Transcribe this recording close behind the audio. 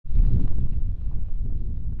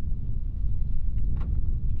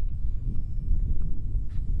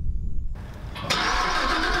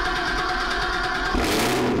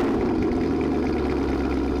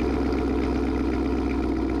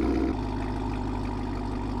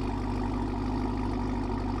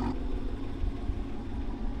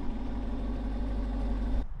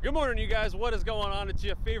Good morning, you guys. What is going on? It's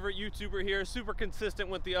your favorite YouTuber here, super consistent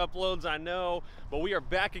with the uploads, I know, but we are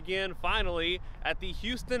back again finally at the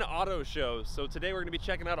Houston Auto Show. So today we're going to be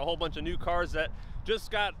checking out a whole bunch of new cars that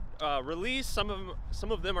just got released. Some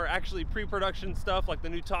of them are actually pre-production stuff, like the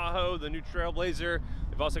new Tahoe, the new Trailblazer.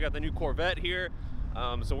 We've also got the new Corvette here.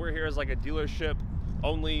 So we're here as like a dealership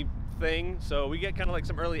only thing. So we get kind of like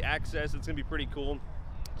some early access. It's gonna be pretty cool.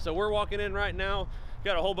 So we're walking in right now.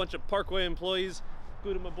 Got a whole bunch of Parkway employees,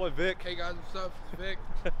 including my boy Vic. Hey guys, what's up? It's Vic.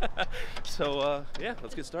 So yeah,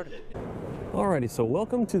 let's get started. Alrighty, so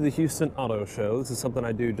welcome to the Houston Auto Show. This is something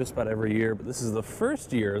I do just about every year, but this is the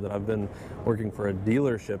first year that I've been working for a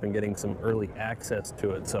dealership and getting some early access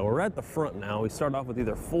to it. So we're at the front now. We start off with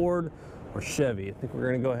either Ford or Chevy. I think we're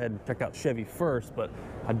gonna go ahead and check out Chevy first, but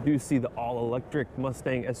I do see the all-electric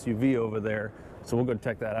Mustang SUV over there, so we'll go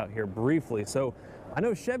check that out here briefly. So I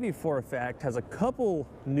know Chevy, for a fact, has a couple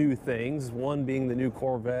new things, one being the new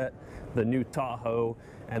Corvette, the new Tahoe,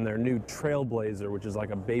 and their new Trailblazer, which is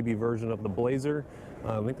like a baby version of the Blazer.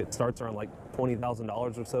 I think it starts around like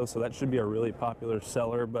 $20,000 or so that should be a really popular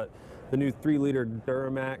seller. But the new 3-liter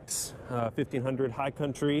Duramax 1500 High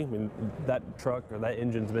Country, I mean, that truck or that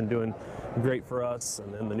engine's been doing great for us.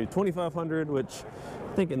 And then the new 2500, which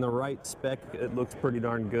I think in the right spec, it looks pretty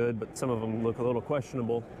darn good, but some of them look a little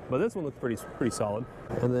questionable. But this one looks pretty solid.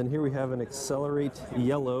 And then here we have an Accelerate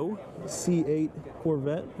Yellow C8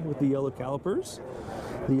 Corvette with the yellow calipers.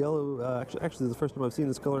 The yellow, actually this is the first time I've seen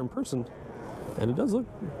this color in person, and it does look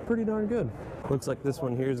pretty darn good. Looks like this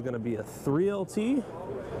one here is going to be a 3LT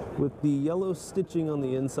with the yellow stitching on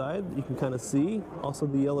the inside. You can kind of see. Also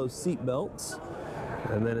the yellow seat belts.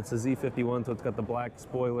 And then it's a Z51, so it's got the black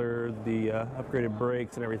spoiler, the upgraded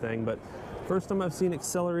brakes and everything. But first time I've seen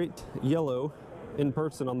Accelerate Yellow in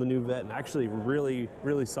person on the new Vette, and actually really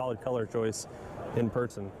solid color choice in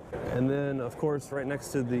person. And then of course right next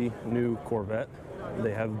to the new Corvette,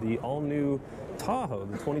 they have the all-new Tahoe,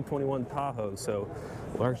 the 2021 Tahoe. So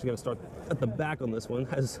we're actually going to start at the back on this one. It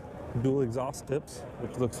has dual exhaust tips,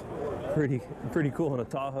 which looks pretty cool on a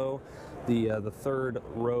Tahoe. The third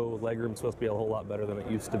row legroom is supposed to be a whole lot better than it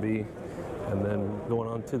used to be. And then going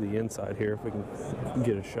on to the inside here, if we can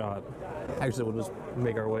get a shot. Actually, we'll just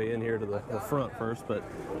make our way in here to the front first, but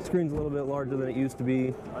the screen's a little bit larger than it used to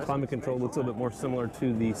be. Climate control looks a little bit more similar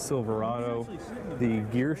to the Silverado. The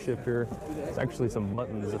gear shifter, it's actually some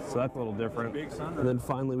buttons, so that's a little different. And then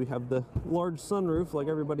finally we have the large sunroof like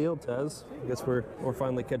everybody else has. I guess we're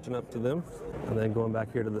finally catching up to them. And then going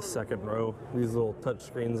back here to the second row, these little touch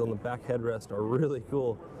screens on the back headrest are really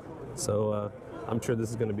cool. So I'm sure this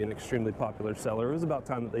is going to be an extremely popular seller. It was about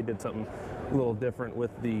time that they did something a little different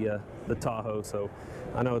with the Tahoe, so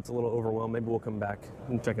I know it's a little overwhelmed. Maybe we'll come back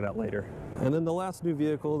and check it out later. And then the last new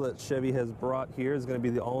vehicle that Chevy has brought here is going to be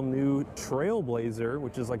the all-new Trailblazer,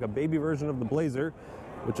 which is like a baby version of the Blazer,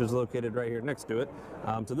 which is located right here next to it.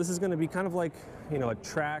 So this is going to be kind of like, you know, a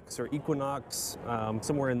Trax or Equinox,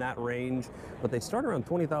 somewhere in that range, but they start around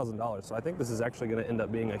 $20,000. So I think this is actually going to end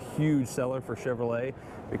up being a huge seller for Chevrolet,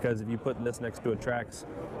 because if you put this next to a Trax,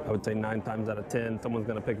 I would say 9 times out of 10, someone's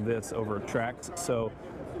going to pick this over a Trax. So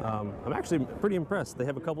I'm actually pretty impressed. They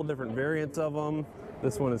have a couple different variants of them.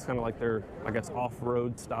 This one is kind of like their, I guess,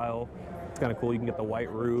 off-road style. It's kind of cool. You can get the white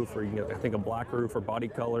roof, or you can get, I think, a black roof or body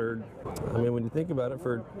colored. I mean, when you think about it,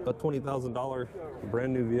 for a $20,000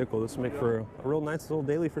 brand new vehicle, this would make for a real nice little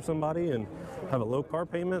daily for somebody and have a low car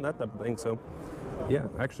payment, that type of thing. So yeah,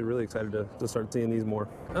 actually really excited to start seeing these more.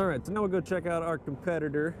 All right, so now we'll go check out our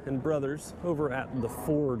competitor and brothers over at the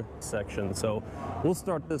Ford section. So we'll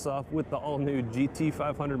start this off with the all-new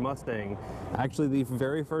GT500 Mustang. Actually, the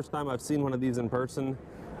very first time I've seen one of these in person.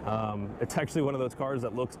 It's actually one of those cars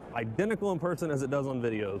that looks identical in person as it does on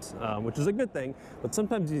videos, which is a good thing. But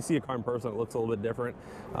sometimes you see a car in person, it looks a little bit different.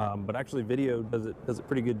 But actually, video does it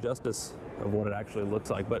pretty good justice of what it actually looks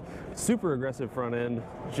like. But super aggressive front end,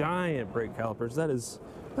 giant brake calipers. That is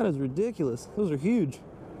ridiculous. Those are huge.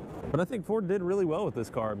 But I think Ford did really well with this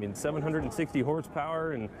car. I mean, 760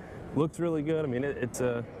 horsepower and looks really good. I mean, it's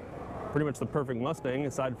pretty much the perfect Mustang,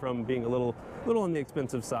 aside from being a little on the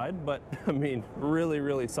expensive side. But I mean,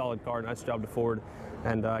 really solid car. Nice job to Ford,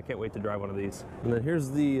 and I can't wait to drive one of these. And then here's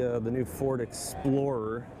the new Ford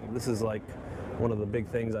Explorer. This is like one of the big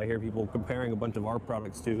things I hear people comparing a bunch of our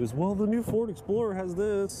products to is, well, the new Ford Explorer has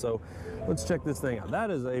this. So let's check this thing out.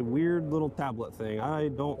 That is a weird little tablet thing. I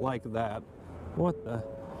don't like that. What the?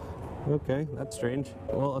 Okay, that's strange.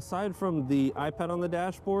 Well, aside from the iPad on the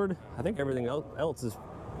dashboard, I think everything else is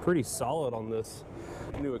pretty solid on this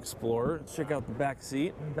new Explorer. Let's check out the back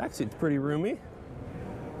seat. Back seat's pretty roomy.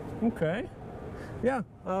 Okay. Yeah,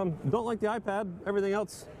 don't like the iPad. Everything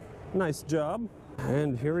else, nice job.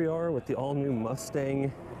 And here we are with the all-new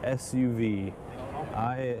Mustang SUV.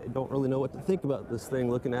 I don't really know what to think about this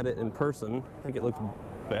thing looking at it in person. I think it looks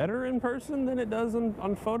better in person than it does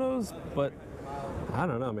on photos, but I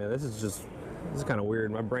don't know, man. This is kind of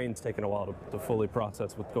weird. My brain's taking a while to fully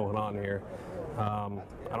process what's going on here. I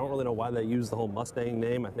don't really know why they use the whole Mustang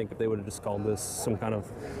name. I think if they would have just called this some kind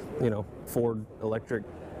of, Ford electric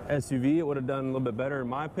SUV, it would have done a little bit better in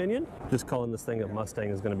my opinion. Just calling this thing a Mustang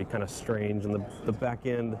is going to be kind of strange, and the back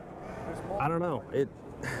end, I don't know.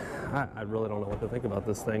 I really don't know what to think about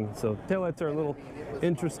this thing. So taillights are a little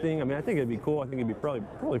interesting. I mean, I think it'd be cool. I think it'd be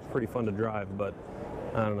probably pretty fun to drive, but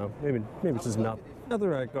I don't know. Maybe it's just not the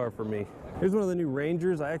right car for me. Here's one of the new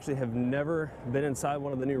Rangers. I actually have never been inside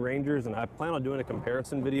one of the new Rangers, and I plan on doing a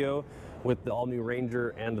comparison video with the all-new Ranger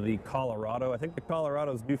and the Colorado. I think the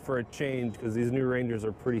Colorado's due for a change because these new Rangers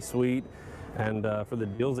are pretty sweet, and for the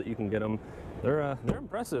deals that you can get them, they're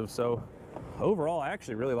impressive. So overall, I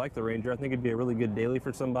actually really like the Ranger. I think it'd be a really good daily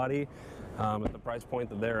for somebody at the price point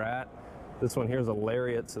that they're at. This one here is a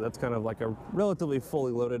Lariat, so that's kind of like a relatively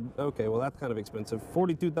fully loaded. Okay, well that's kind of expensive.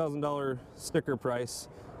 $42,000 sticker price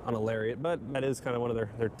on a Lariat, but that is kind of one of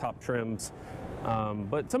their top trims.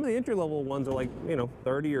 But some of the entry-level ones are like,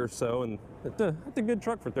 30 or so, and it's a good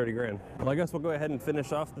truck for 30 grand. Well, I guess we'll go ahead and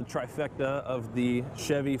finish off the trifecta of the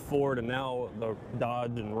Chevy, Ford, and now the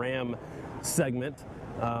Dodge and Ram segment.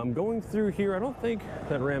 Going through here, I don't think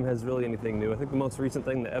that Ram has really anything new. I think the most recent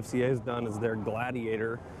thing the FCA has done is their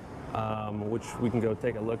Gladiator, which we can go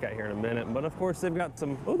take a look at here in a minute. But of course, they've got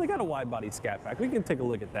they got a wide body Scat Pack. We can take a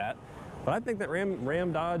look at that. But I think that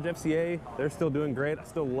Ram, Dodge, FCA, they're still doing great. I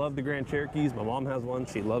still love the Grand Cherokees. My mom has one.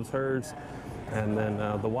 She loves hers. And then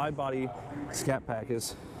the wide body Scat Pack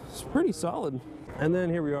is pretty solid. And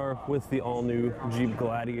then here we are with the all-new Jeep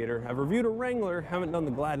Gladiator. I've reviewed a Wrangler, haven't done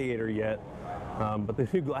the Gladiator yet. But the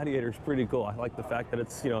new Gladiator is pretty cool. I like the fact that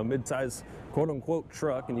it's, a mid-size quote-unquote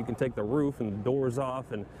truck, and you can take the roof and the doors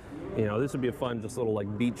off, and this would be a fun just little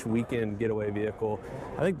like beach weekend getaway vehicle.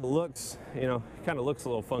 I think the looks, kind of looks a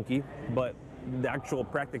little funky, but the actual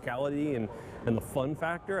practicality and the fun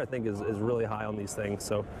factor I think is really high on these things,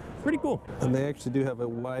 so pretty cool. And they actually do have a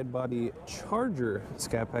wide body Charger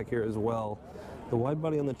Scat Pack here as well. The wide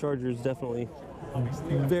body on the Charger is definitely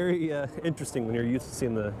very interesting when you're used to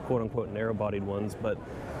seeing the quote-unquote narrow-bodied ones, but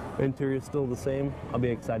the interior is still the same. I'll be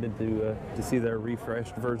excited to see their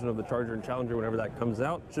refreshed version of the Charger and Challenger whenever that comes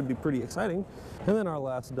out. Should be pretty exciting. And then our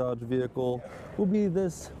last Dodge vehicle will be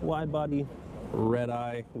this wide-body Red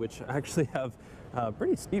Eye, which actually have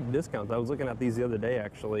pretty steep discounts. I was looking at these the other day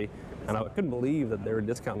actually, and I couldn't believe that they were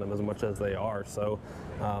discounting them as much as they are. So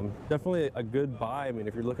definitely a good buy. I mean,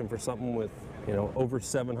 if you're looking for something with over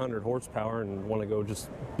 700 horsepower and want to go just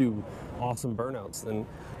do awesome burnouts, then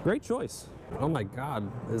great choice. Oh my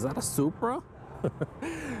God, is that a Supra?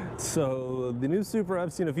 So the new Supra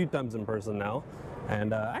I've seen a few times in person now,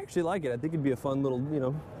 and I actually like it. I think it'd be a fun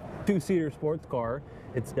little two-seater sports car.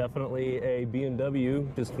 It's definitely a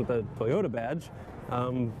BMW just with a Toyota badge,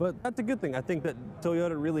 but that's a good thing. I think that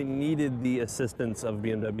Toyota really needed the assistance of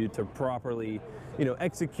BMW to properly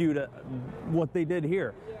execute what they did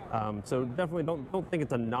here. So definitely don't think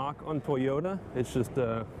it's a knock on Toyota. It's just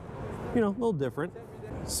a little different.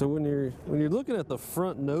 So when you're looking at the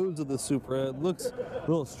front nose of the Supra, it looks a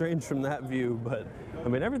little strange from that view, but I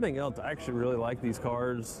mean everything else, I actually really like these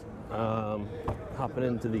cars. Hopping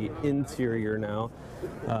into the interior now.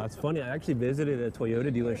 It's funny, I actually visited a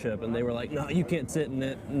Toyota dealership and they were like, no, you can't sit in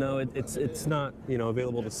it. No, it's not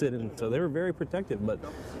available to sit in. So they were very protective, but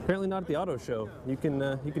apparently not at the auto show. You can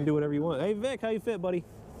do whatever you want. Hey Vic, how you fit, buddy?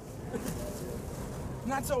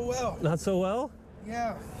 Not so well. Not so well?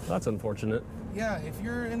 Yeah. That's unfortunate. Yeah, if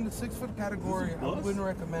you're in the 6-foot category, I wouldn't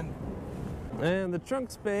recommend it. And the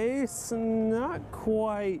trunk space, not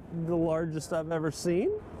quite the largest I've ever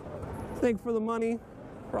seen. I think for the money,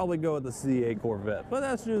 probably go with the C8 Corvette, but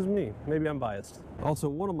that's just me. Maybe I'm biased. Also,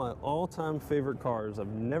 one of my all-time favorite cars. I've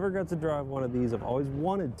never got to drive one of these. I've always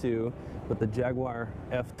wanted to, but the Jaguar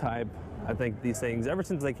F-Type. I think these things, ever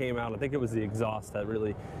since they came out, I think it was the exhaust that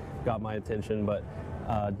really got my attention, but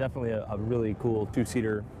definitely a really cool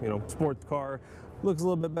two-seater, sports car. Looks a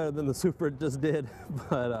little bit better than the Supra just did,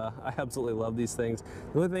 but I absolutely love these things.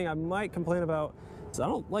 The only thing I might complain about is I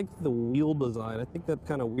don't like the wheel design. I think that's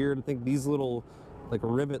kind of weird. I think these little like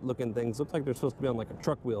rivet looking things look like they're supposed to be on like a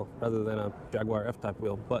truck wheel rather than a Jaguar F-Type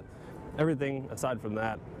wheel. But everything aside from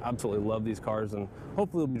that, absolutely love these cars, and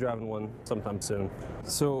hopefully we'll be driving one sometime soon.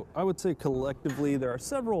 So I would say collectively there are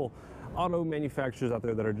several auto manufacturers out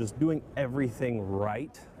there that are just doing everything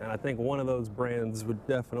right, and I think one of those brands would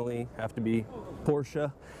definitely have to be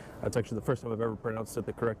Porsche. That's actually the first time I've ever pronounced it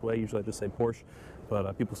the correct way. Usually I just say Porsche.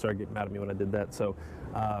 but people started getting mad at me when I did that. So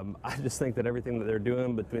I just think that everything that they're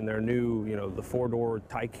doing between their new, you know, the 4-door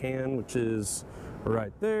Taycan, which is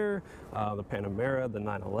right there, the Panamera, the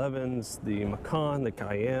 911s, the Macan, the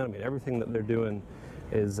Cayenne, I mean, everything that they're doing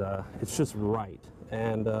is, it's just right.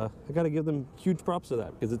 And I got to give them huge props to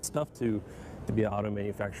that, because it's tough to be an auto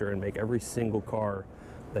manufacturer and make every single car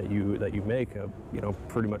that you make a, you know,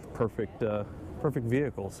 pretty much perfect perfect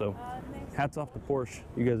vehicle. So hats off to Porsche,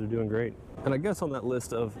 you guys are doing great. And I guess on that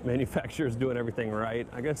list of manufacturers doing everything right,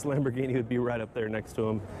 I guess Lamborghini would be right up there next to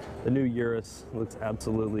them. The new Urus looks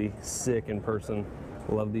absolutely sick in person.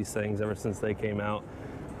 Love these things ever since they came out.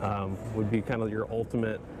 Would be kind of your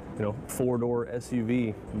ultimate, you know, 4-door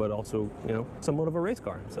SUV, but also, you know, somewhat of a race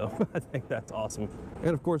car. So I think that's awesome.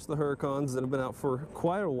 And of course the Huracans that have been out for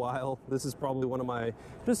quite a while. This is probably one of my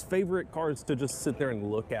just favorite cars to just sit there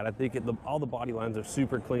and look at. I think all the body lines are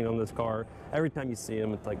super clean on this car. Every time you see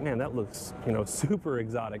them, it's like, man, that looks, you know, super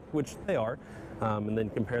exotic, which they are. And then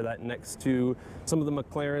compare that next to some of the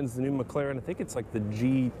McLarens, the new McLaren, I think it's like the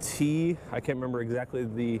GT. I can't remember exactly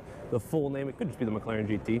the full name. It could just be the McLaren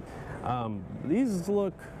GT. These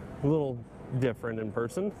look a little different in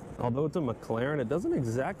person. Although it's a McLaren, it doesn't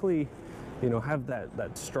exactly, you know, have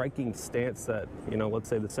that striking stance that, you know, let's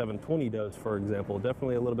say the 720 does, for example.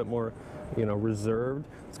 Definitely a little bit more, you know, reserved.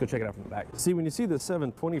 Let's go check it out from the back. See, when you see the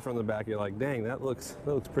 720 from the back, you're like, dang, that looks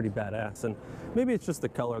pretty badass. And maybe it's just the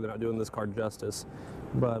color, they're not doing this car justice,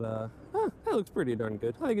 but that looks pretty darn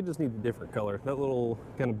good. I think it just needs a different color. That little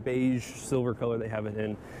kind of beige silver color they have it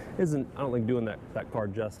in isn't, I don't think, doing that car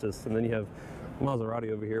justice. And then you have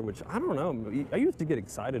Maserati over here, which I don't know. I used to get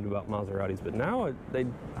excited about Maseratis, but now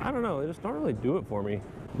I don't know, they just don't really do it for me.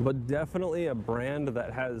 But definitely a brand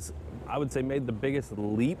that has, I would say, made the biggest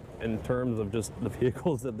leap in terms of just the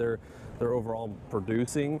vehicles that they're overall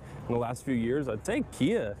producing in the last few years. I'd say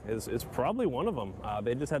Kia is probably one of them.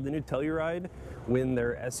 They just had the new Telluride win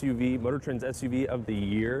their SUV, Motor Trend's SUV of the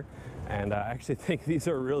year, and I actually think these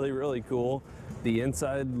are really, really cool. The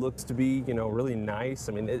inside looks to be, you know, really nice.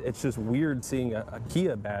 I mean, it's just weird seeing a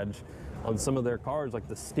Kia badge on some of their cars, like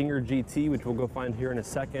the Stinger GT, which we'll go find here in a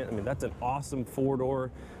second. I mean, that's an awesome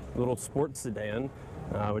 4-door little sports sedan,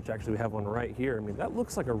 which actually we have one right here. I mean, that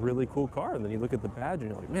looks like a really cool car. And then you look at the badge and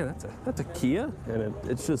you're like, man, that's a Kia. And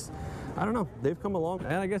it's just, I don't know, they've come along.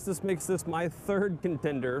 And I guess this makes this my third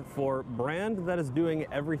contender for brand that is doing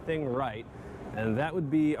everything right. And that would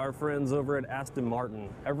be our friends over at Aston Martin.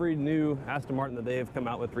 Every new Aston Martin that they have come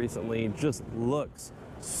out with recently just looks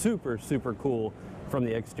super, super cool from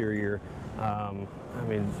the exterior. I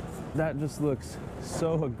mean, that just looks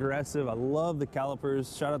so aggressive. I love the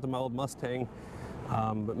calipers. Shout out to my old Mustang.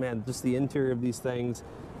 But man, just the interior of these things,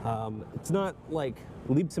 it's not like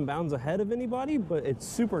leaps and bounds ahead of anybody, but it's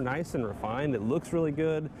super nice and refined. It looks really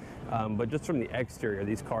good. But just from the exterior,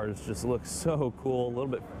 these cars just look so cool, a little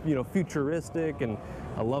bit, you know, futuristic, and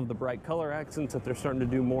I love the bright color accents that they're starting to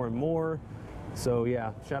do more and more. So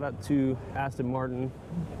yeah, shout out to Aston Martin.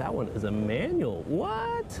 That one is a manual.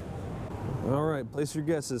 What? All right, place your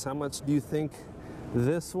guesses. How much do you think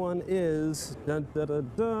this one is? Dun, dun, dun,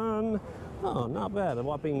 dun. Oh, not bad. A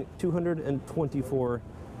whopping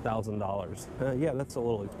 $224,000. Yeah, that's a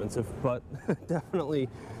little expensive, but definitely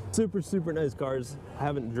super, super nice cars. I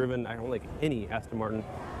haven't driven, I don't think, any Aston Martin.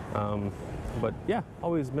 But yeah,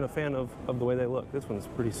 always been a fan of the way they look. This one's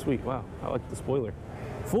pretty sweet. Wow, I like the spoiler.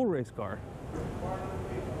 Full race car.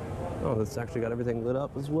 Oh, it's actually got everything lit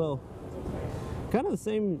up as well. Kind of the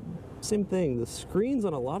same thing. The screens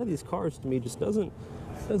on a lot of these cars to me just doesn't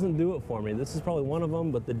do it for me. This is probably one of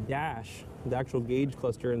them, but the dash, the actual gauge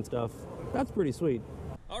cluster and stuff, that's pretty sweet.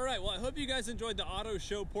 All right, well, I hope you guys enjoyed the auto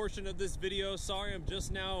show portion of this video. Sorry, I'm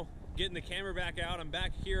just now getting the camera back out. I'm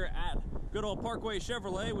back here at good old Parkway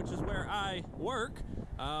Chevrolet, which is where I work.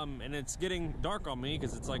 And it's getting dark on me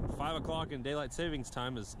because it's like 5 o'clock and daylight savings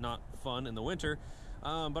time is not fun in the winter.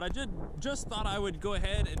 But I just thought I would go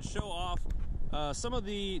ahead and show off some of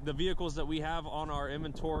the vehicles that we have on our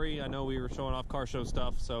inventory. I know we were showing off car show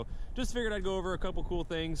stuff, so just figured I'd go over a couple cool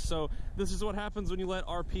things. So this is what happens when you let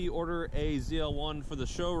RP order a ZL1 for the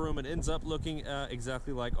showroom. It ends up looking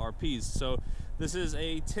exactly like RP's. So this is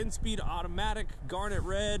a 10-speed automatic garnet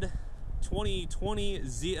red 2020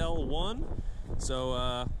 ZL1.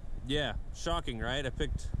 So yeah, shocking, right? I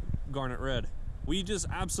picked garnet red. We just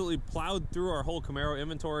absolutely plowed through our whole Camaro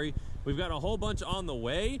inventory. We've got a whole bunch on the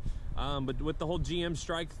way, but with the whole GM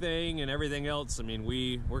strike thing and everything else, I mean,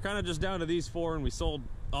 we're kind of just down to these 4, and we sold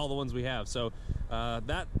all the ones we have. So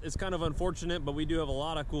that is kind of unfortunate, but we do have a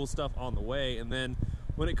lot of cool stuff on the way. And then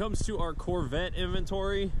when it comes to our Corvette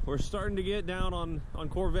inventory, we're starting to get down on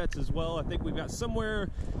Corvettes as well. I think we've got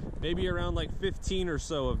somewhere maybe around like 15 or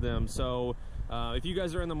so of them. So if you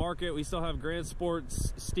guys are in the market, we still have Grand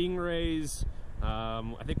Sports, Stingrays.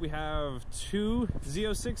 I think we have 2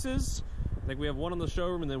 Z06s. I think we have one on the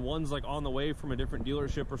showroom, and then one's like on the way from a different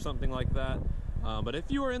dealership or something like that. But if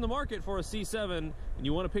you are in the market for a C7 and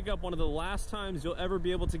you want to pick up one of the last times you'll ever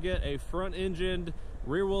be able to get a front-engined,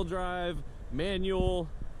 rear-wheel drive, manual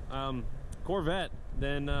Corvette,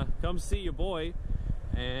 then come see your boy.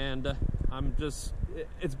 And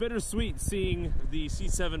it's bittersweet seeing the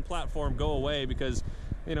C7 platform go away, because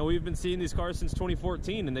you know, we've been seeing these cars since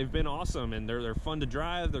 2014 and they've been awesome, and they're fun to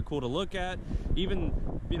drive, they're cool to look at. Even,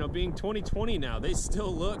 you know, being 2020 now, they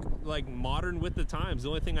still look like modern with the times. The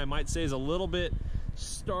only thing I might say is a little bit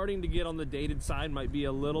starting to get on the dated side might be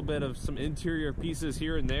a little bit of some interior pieces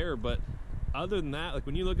here and there, but other than that, like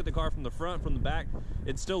when you look at the car from the front, from the back,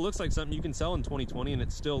 it still looks like something you can sell in 2020, and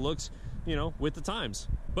it still looks, you know, with the times.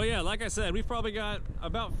 But yeah, like I said, we've probably got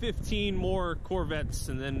about 15 more Corvettes,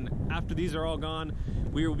 and then after these are all gone,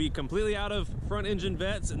 we will be completely out of front engine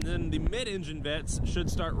vets, and then the mid-engine vets should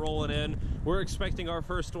start rolling in. We're expecting our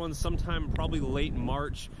first one sometime probably late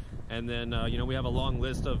March, and then you know, we have a long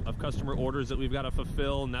list of customer orders that we've got to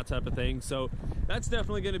fulfill and that type of thing. So that's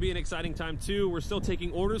definitely going to be an exciting time too. We're still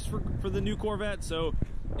taking orders for the new Corvette, so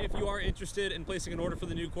if you are interested in placing an order for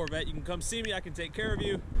the new Corvette, you can come see me. I can take care of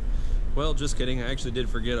you. Well, just kidding. I actually did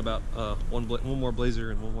forget about one more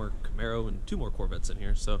Blazer and one more Camaro and 2 more Corvettes in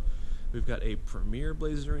here. So we've got a Premier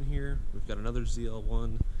Blazer in here. We've got another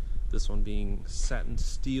ZL1. This one being satin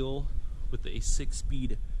steel with a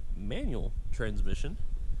 6-speed manual transmission.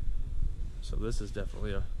 So this is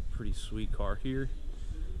definitely a pretty sweet car here.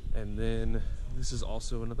 And then this is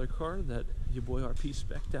also another car that your boy RP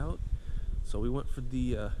spec'd out. So we went for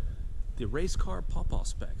the race car pawpaw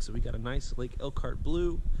spec. So we got a nice Lake Elkhart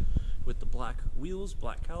blue with the black wheels,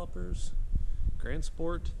 black calipers, Grand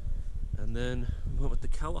Sport, and then we went with the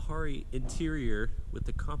Kalahari interior with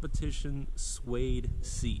the competition suede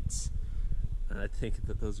seats. And I think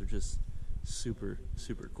that those are just super,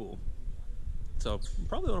 super cool. So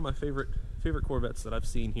probably one of my favorite Corvettes that I've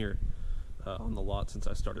seen here on the lot since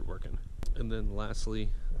I started working. And then lastly,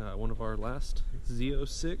 one of our last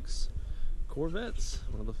Z06 Corvettes.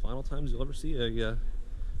 One of the final times you'll ever see a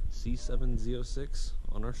C7 Z06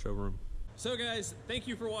 on our showroom. So guys, thank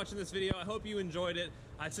you for watching this video. I hope you enjoyed it.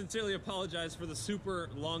 I sincerely apologize for the super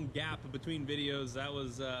long gap between videos. That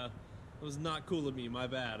was not cool of me, my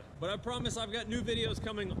bad. But I promise I've got new videos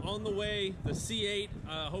coming on the way. The C8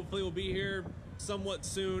 hopefully will be here somewhat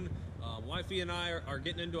soon. Wifey and I are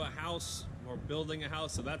getting into a house. We're building a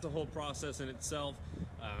house, so that's a whole process in itself.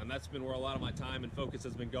 And that's been where a lot of my time and focus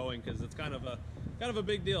has been going, because it's kind of a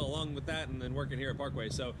big deal along with that, and then working here at Parkway.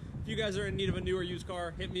 So if you guys are in need of a new or used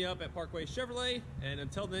car, hit me up at Parkway Chevrolet. And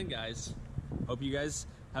until then, guys, hope you guys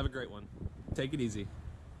have a great one. Take it easy.